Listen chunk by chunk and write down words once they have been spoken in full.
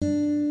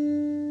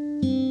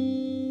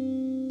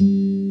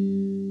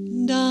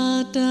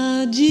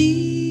ji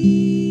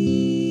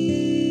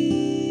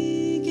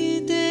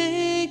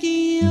Kitthe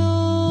Giyo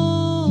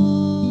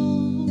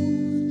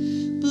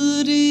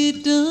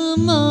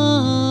Puritama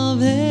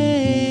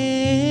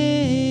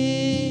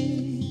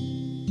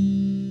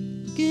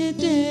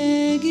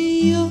Kitthe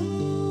Giyo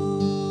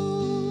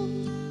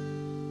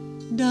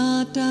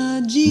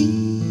Data ji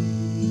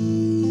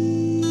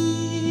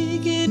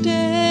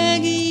Kitthe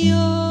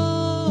Giyo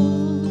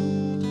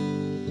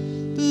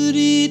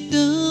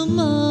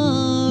Puritama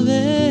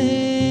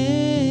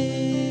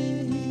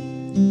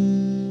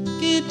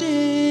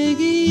Kitthe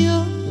Giyo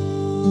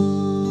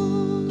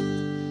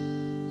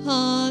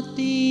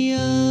Hati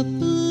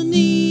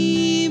apni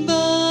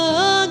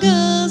बाग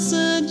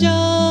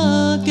सजा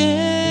के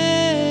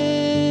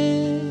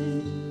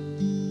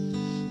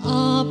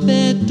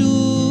आपे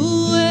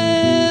तुए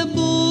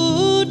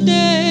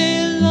बूटे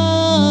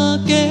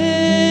लाके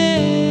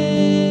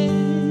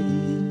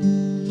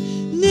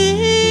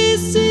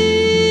निसी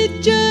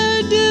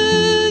चढ़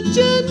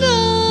जना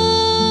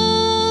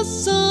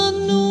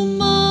सानू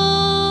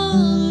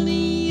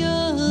मालिया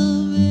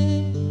वे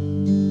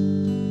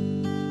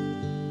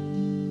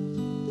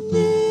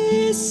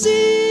निसी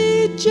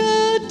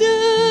चढ़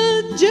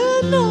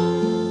जना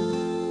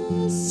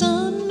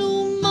सानू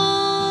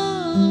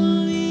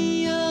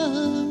मालिया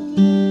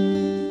वे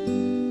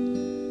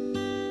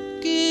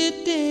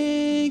Kitthe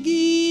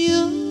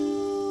Giyo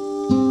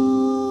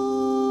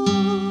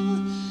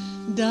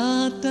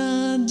Data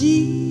ji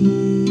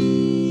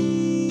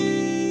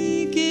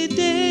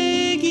Kitthe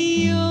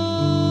Giyo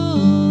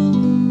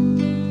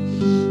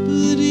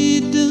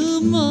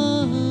Puritama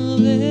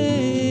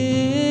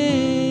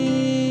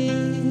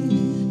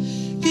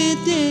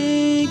Kitthe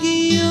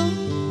Giyo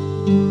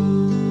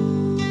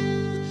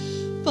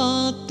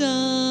Pata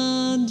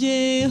je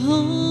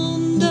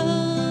honda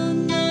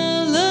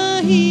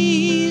nalahi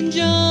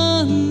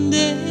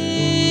jande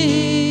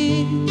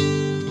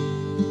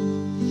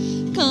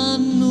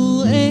kanu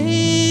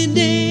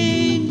ede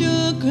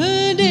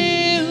dukhde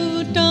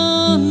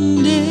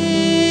utande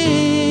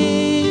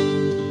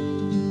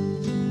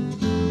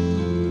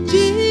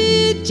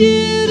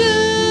chichira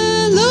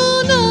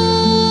lona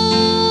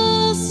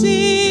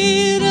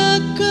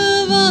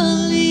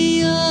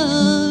sirakvaliya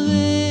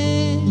ve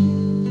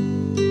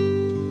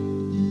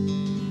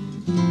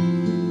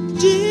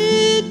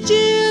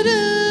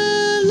chichira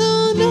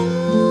lona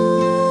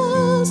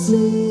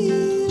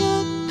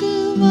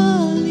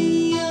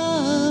sirakvaliya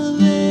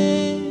ve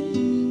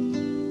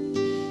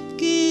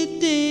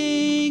Kitthe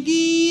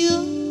Giyo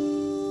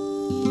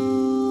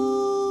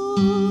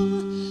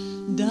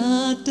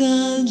Data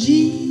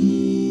ji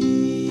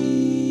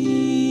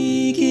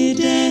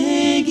Kitthe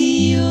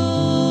Giyo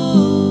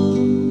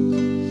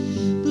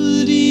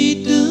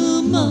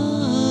Puritama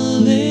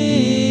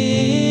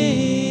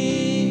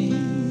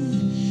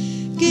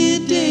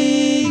Kitthe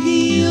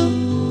Giyo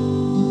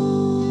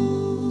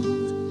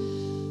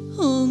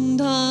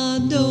Honda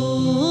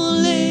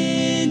dole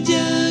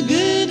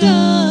jagda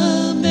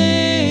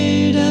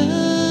mera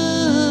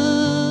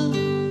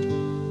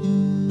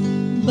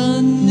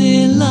banne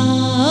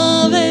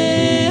lave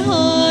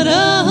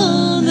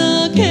horana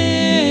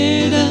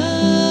kera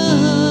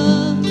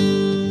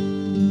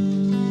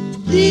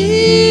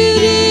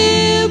dire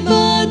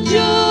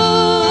bajo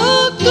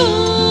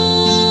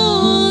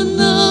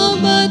kona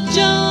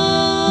bachave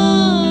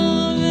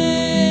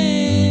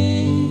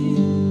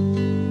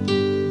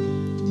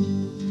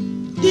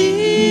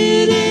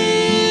dire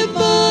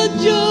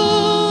bajo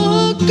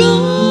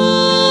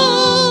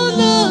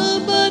kona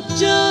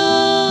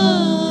bachave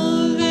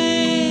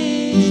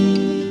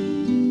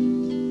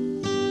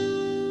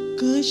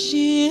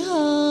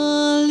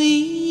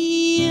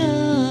खुशहालियाँ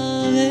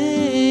वे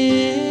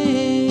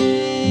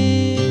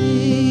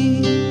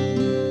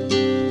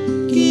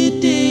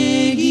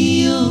Kitthe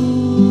Giyo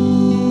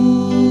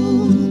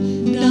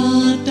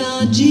Data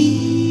ji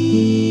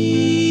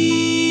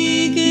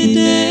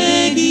Kitthe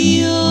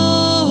Giyo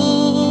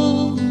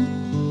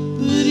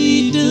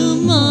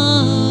Puritama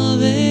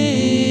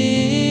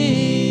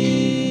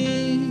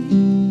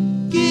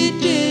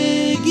Kitthe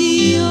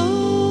Giyo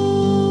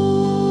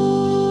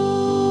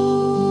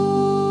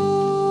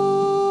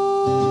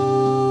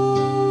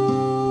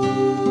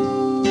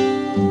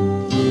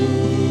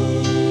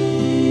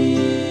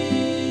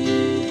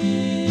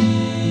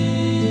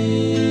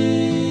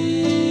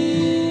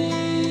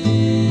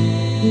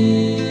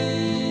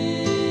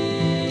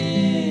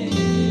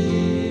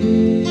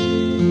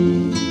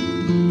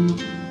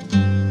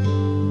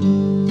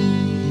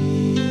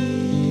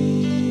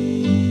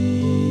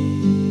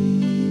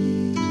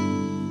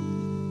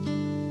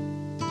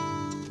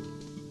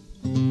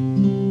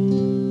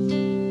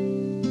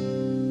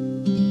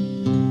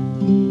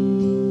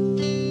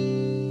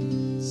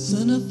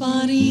Sana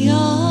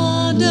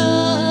fariada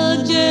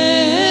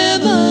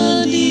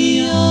jebadiavi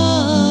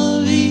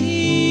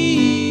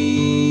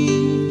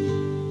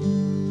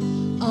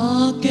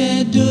Aake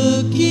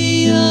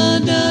dukia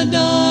da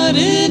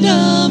darda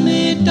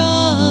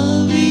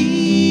metavi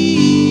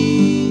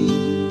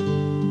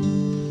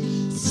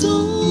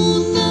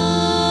Sona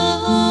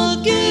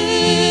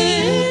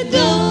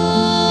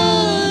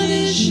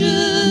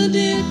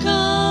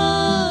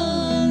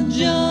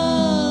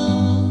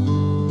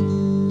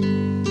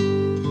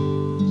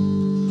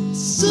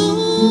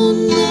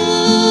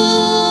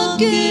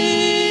ke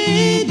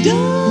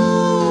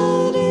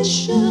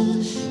darisha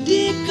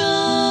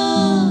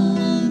dikanja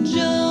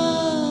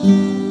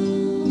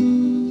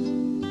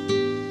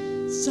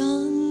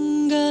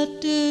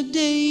sangat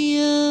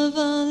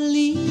deyava